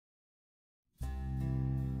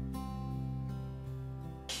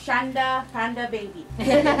Shanda Panda Baby.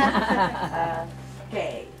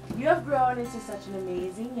 Okay, you have grown into such an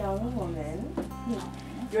amazing young woman.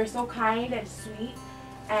 You're so kind and sweet,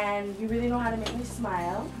 and you really know how to make me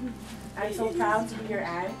smile. I'm so proud to be your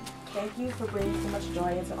aunt. Thank you for bringing so much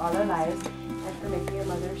joy into all our lives and for making your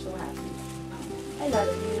mother so happy. I love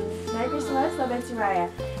you. Merry Christmas, love and Soraya.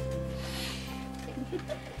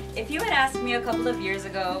 If you had asked me a couple of years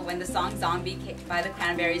ago when the song Zombie by the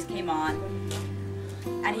Cranberries came on,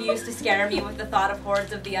 and he used to scare me with the thought of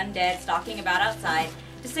hordes of the undead stalking about outside,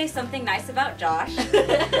 to say something nice about Josh, I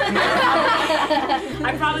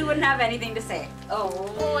probably wouldn't have anything to say.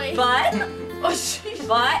 But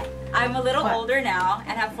I'm a little older now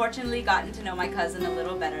and have fortunately gotten to know my cousin a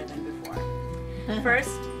little better than before.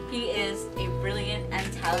 First, he is a brilliant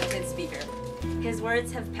and talented speaker. His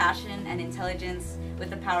words have passion and intelligence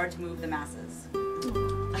with the power to move the masses.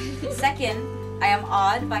 Second, I am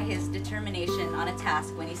awed by his determination on a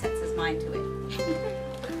task when he sets his mind to it.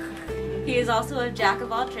 He is also a jack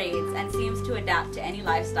of all trades and seems to adapt to any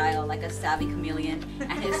lifestyle like a savvy chameleon,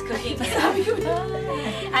 and his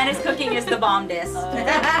cooking is the bombest.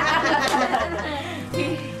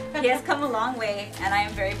 He has come a long way, and I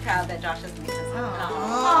am very proud that Josh has made this.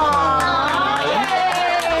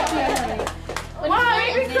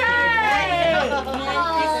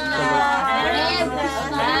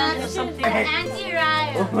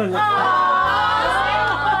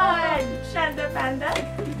 Shanda Panda.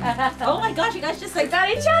 Oh my gosh, you guys just like got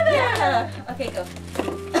each other. Yeah. Okay, go.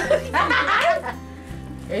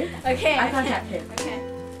 Okay. I contact him. Okay.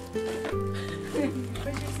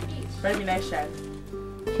 Where's your speech? Better be nice, Shad.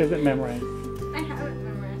 She hasn't memorized. I haven't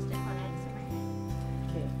memorized it when it's in my head.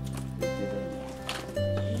 Okay.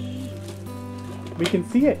 We can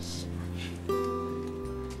see it.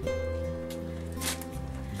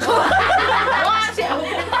 Watch it!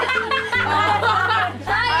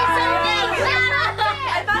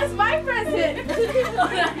 I thought it's my present.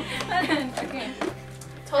 Okay.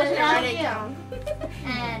 Told you I to love write it you. down.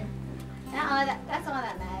 And that's all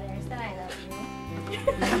that matters, that I love you.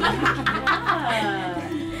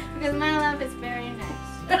 Because my love is very nice.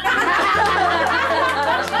 And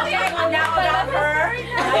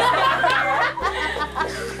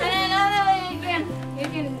I know that you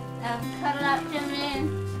can cuddle up to me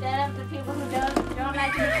instead of the people who don't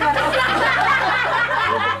like to be cuddled.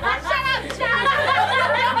 Shut up, child!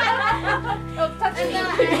 Don't touch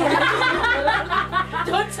me.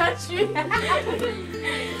 Don't touch me.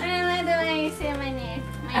 And I like the way you say my name,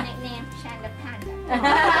 my nickname, Shanda Panda.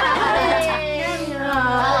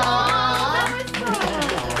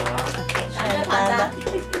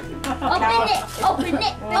 Open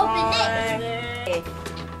it!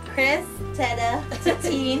 Chris, Teta,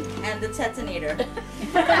 Tatine, and the Tetanator.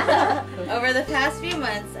 Over the past few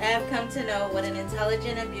months, I have come to know what an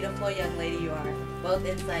intelligent and beautiful young lady you are, both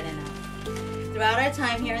inside and out. Throughout our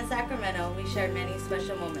time here in Sacramento, we shared many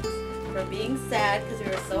special moments. From being sad because we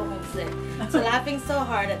were so homesick, to laughing so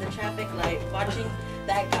hard at the traffic light, watching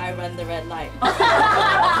that guy run the red light.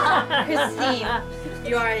 Christine,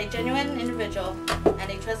 you are a genuine individual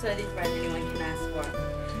and a trustworthy friend anyone can ask for.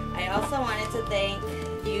 I also wanted to thank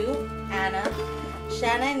you, Anna,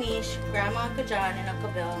 Shanna, Nish, Grandma, Uncle John, and Uncle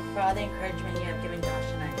Bill for all the encouragement you have given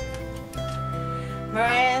Josh and I.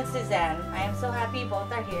 Mariah and Suzanne, I am so happy you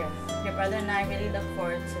both are here. Your brother and I really look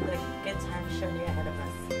forward to the good times surely ahead of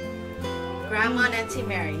us. Grandma and Auntie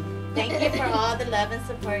Mary, thank you for all the love and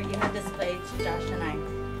support you have displayed to Josh and I.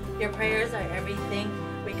 Your prayers are everything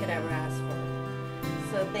we could ever ask for.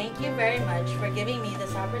 So thank you very much for giving me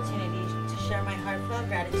this opportunity to share my heartfelt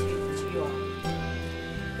gratitude to you all.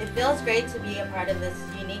 It feels great to be a part of this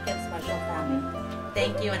unique and special family.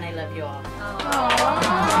 Thank you, and I love you all.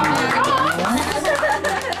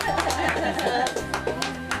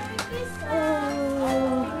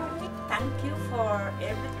 Thank you for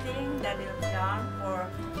everything that you've done for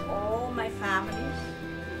all my families.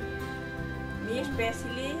 Me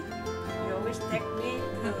especially, you always take me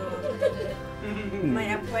to my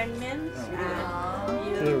appointments, and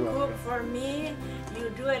you cook for me. You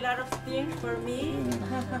do a lot of things for me,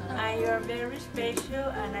 and you're very special,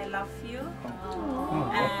 and I love you.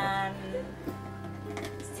 And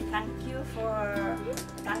thank you for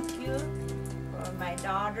my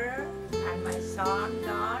daughter and my son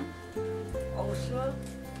Don, also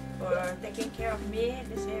for taking care of me,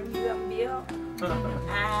 the same you and Bill,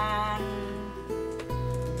 and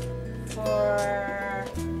for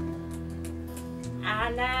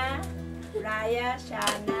Anna, Raya,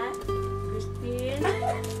 Shana, Christine,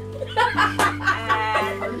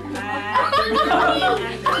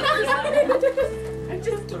 and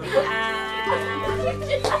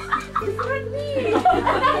I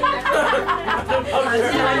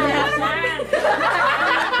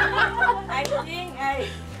think I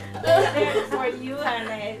did for you and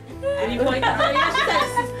And you point for you, she said,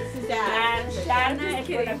 Suzann. and Shana is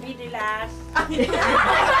gonna be the last.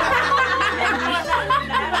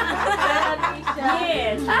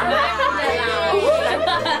 Yes.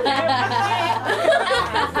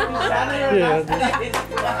 Yeah.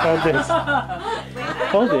 Hold this.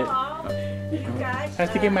 Hold it. You guys I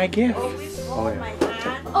have to get my gift. always Oh, hold yeah. my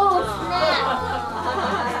hand. Oh,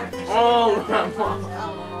 snap. Oh, Grandma.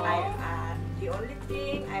 The only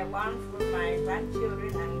thing I want for my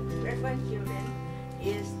grandchildren and great-grandchildren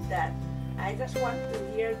is that I just want to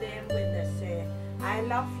hear them when they say, I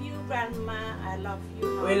love you, Grandma, I love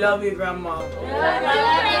you. We love you, Grandma.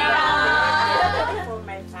 For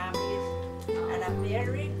my families, and I'm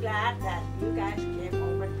very glad that you guys came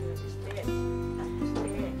over to the state and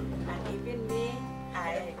stay. And even me,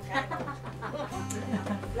 I kind of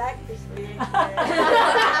like this day.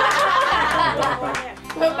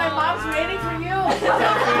 But my mom's waiting for you.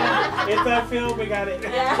 It's that film, we got it.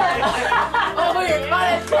 Oh, you're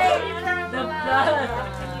gonna take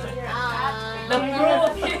The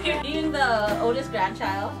proof. Being the oldest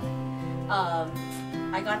grandchild,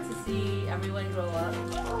 I got to see everyone grow up.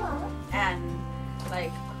 And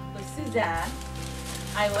like with Suzanne,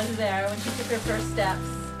 I was there when she took her first steps,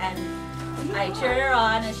 and I cheered her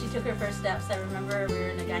on as she took her first steps. I remember we were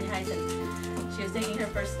in Agani Heights and she was taking her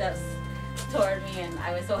first steps toward me, and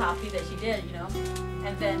I was so happy that she did, you know.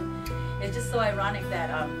 And then it's just so ironic that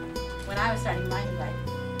when I was starting my new life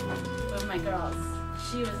with my girls,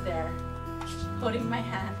 she was there holding my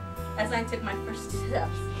hand as I took my first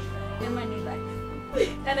steps in my new life.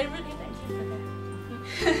 And I really thank you for that.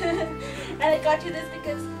 And I got you this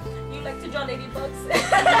because you like to draw ladybugs.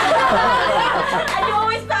 And you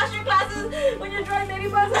always pass your classes when you're drawing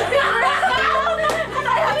ladybugs. And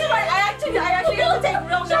I actually have to take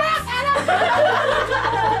real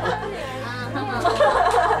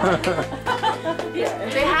notes.